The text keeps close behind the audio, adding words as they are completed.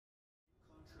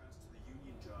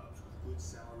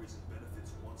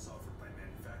discounts offered by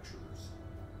manufacturers.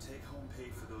 Take-home pay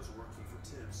for those working for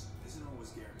tips isn't always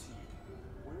guaranteed.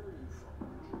 Where are you from?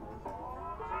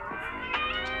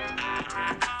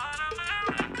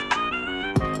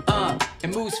 It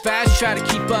moves fast, try to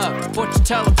keep up. Fortune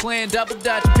teller playing double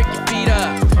dutch, pick your feet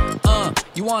up.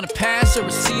 You wanna pass or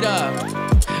a seat up?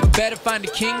 Better find a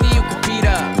king that you can beat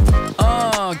up.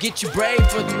 Get you brave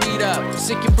for the meetup.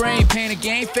 Sick your brain, paint a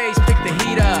game face, pick the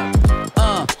heat up.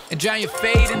 And drown your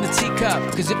fade in the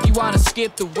teacup. Cause if you wanna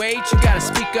skip the wait, you gotta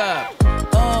speak up.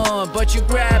 But you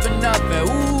grabbing up and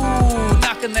ooh,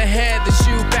 knocking the head, the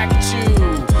shoe back at you.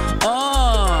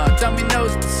 Dummy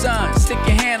nose the sun, stick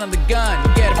your hand on the gun,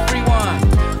 you get a free one.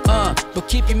 But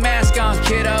keep your mask on,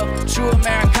 kiddo. True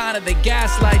Americana, they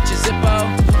gaslight your Zippo.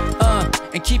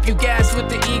 And keep you gassed with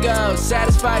the ego,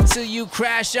 satisfied till you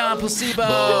crash on placebo.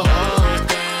 Hold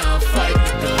down, fight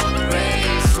the golden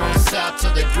race, won't stop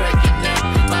till they break your neck.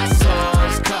 My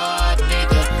soul's caught,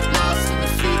 neither lost in the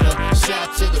fever,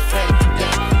 shot to the fake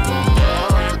death.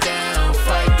 Hold down,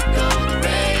 fight the golden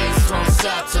race, won't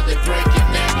stop till they break your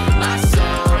neck. My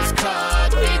soul's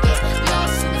caught, neither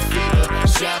lost in the fever,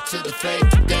 shot to the fake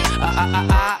death.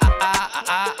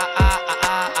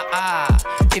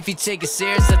 If you take it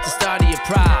serious at the start of your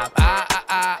prop,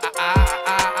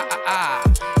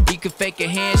 you can fake a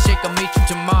handshake, I'll meet you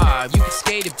tomorrow. You can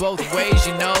skate it both ways,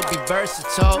 you know, be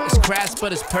versatile. It's crass,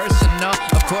 but it's personal.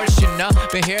 Of course, you know,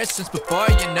 been here since before,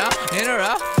 you know.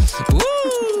 Interrupt.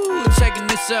 Woo, checking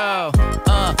this out.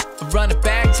 Run it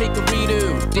back, take a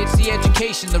redo. Ditch the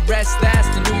education, the rest, that's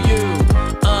the new you.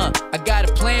 I got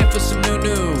a plan for some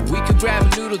new. We could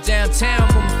grab a noodle downtown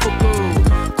from a fuku.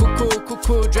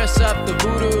 Cuckoo, dress up the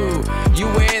voodoo. You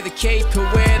wear the cape, he'll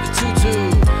wear the tutu.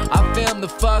 I'll film the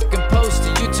fucking post to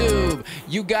YouTube.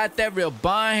 You got that real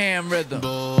barhand rhythm.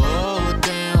 Hold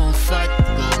down, fight the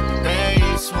golden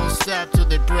race, won't stop till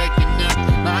they break your neck.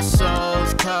 My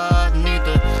soul's caught,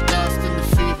 neither lost in the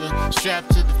fever, strapped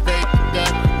to the fake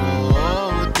death.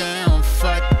 Hold down,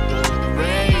 fight the golden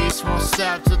race, won't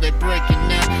stop till they break your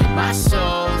neck. My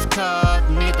soul's caught,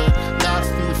 neither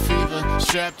lost in the fever,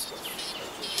 strapped.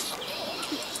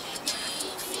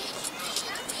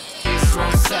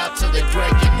 Won't stop till they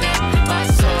break your neck. My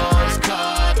soul's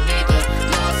caught, neither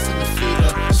lost in the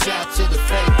fever, shot to the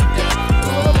fake death.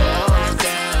 Hold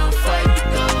down, fight the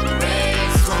golden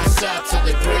race, won't stop till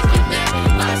they break your neck.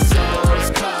 My soul's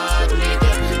caught,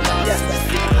 neither lost in the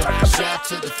fever, shot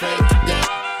to the fake death.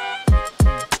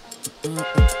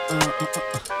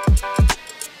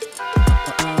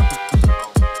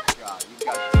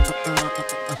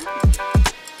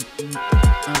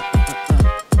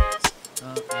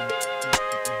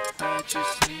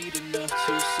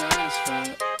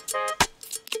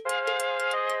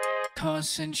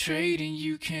 Concentrating,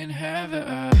 you can have it.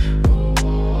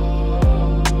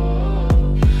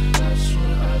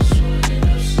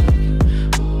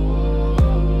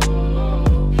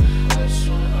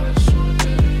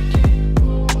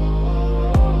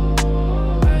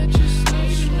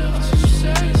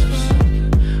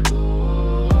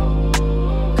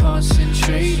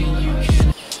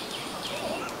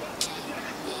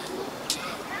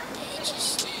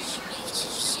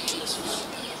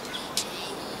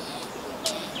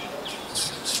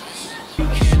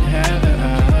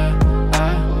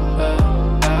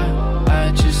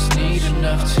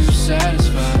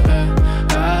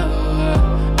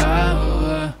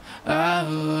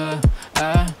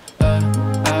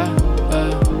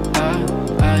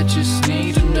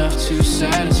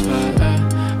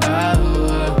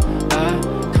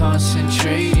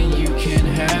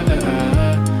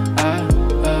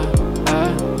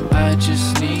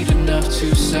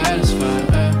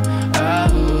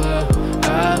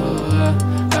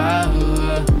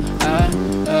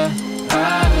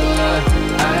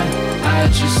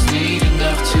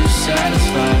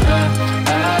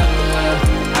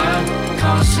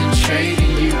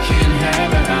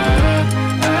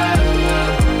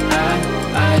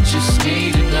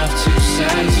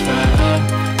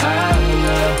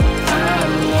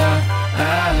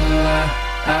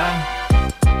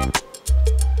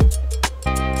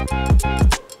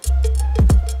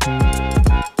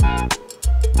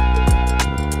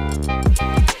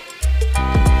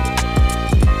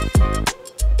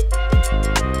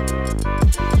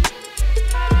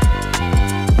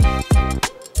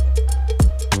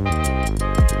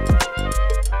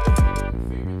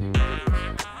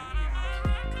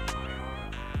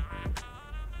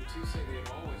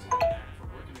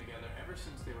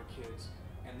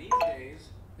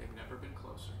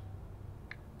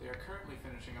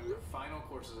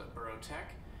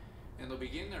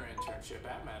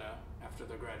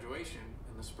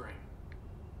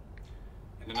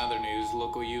 In other news,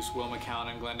 local youths Will McCown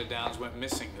and Glenda Downs went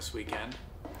missing this weekend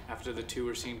after the two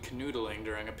were seen canoodling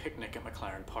during a picnic at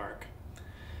McLaren Park.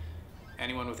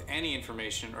 Anyone with any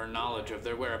information or knowledge of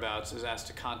their whereabouts is asked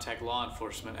to contact law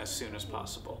enforcement as soon as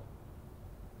possible.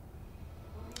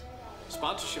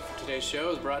 Sponsorship for today's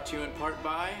show is brought to you in part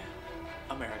by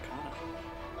Americana,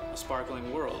 a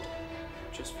sparkling world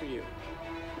just for you.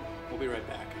 We'll be right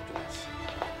back after this.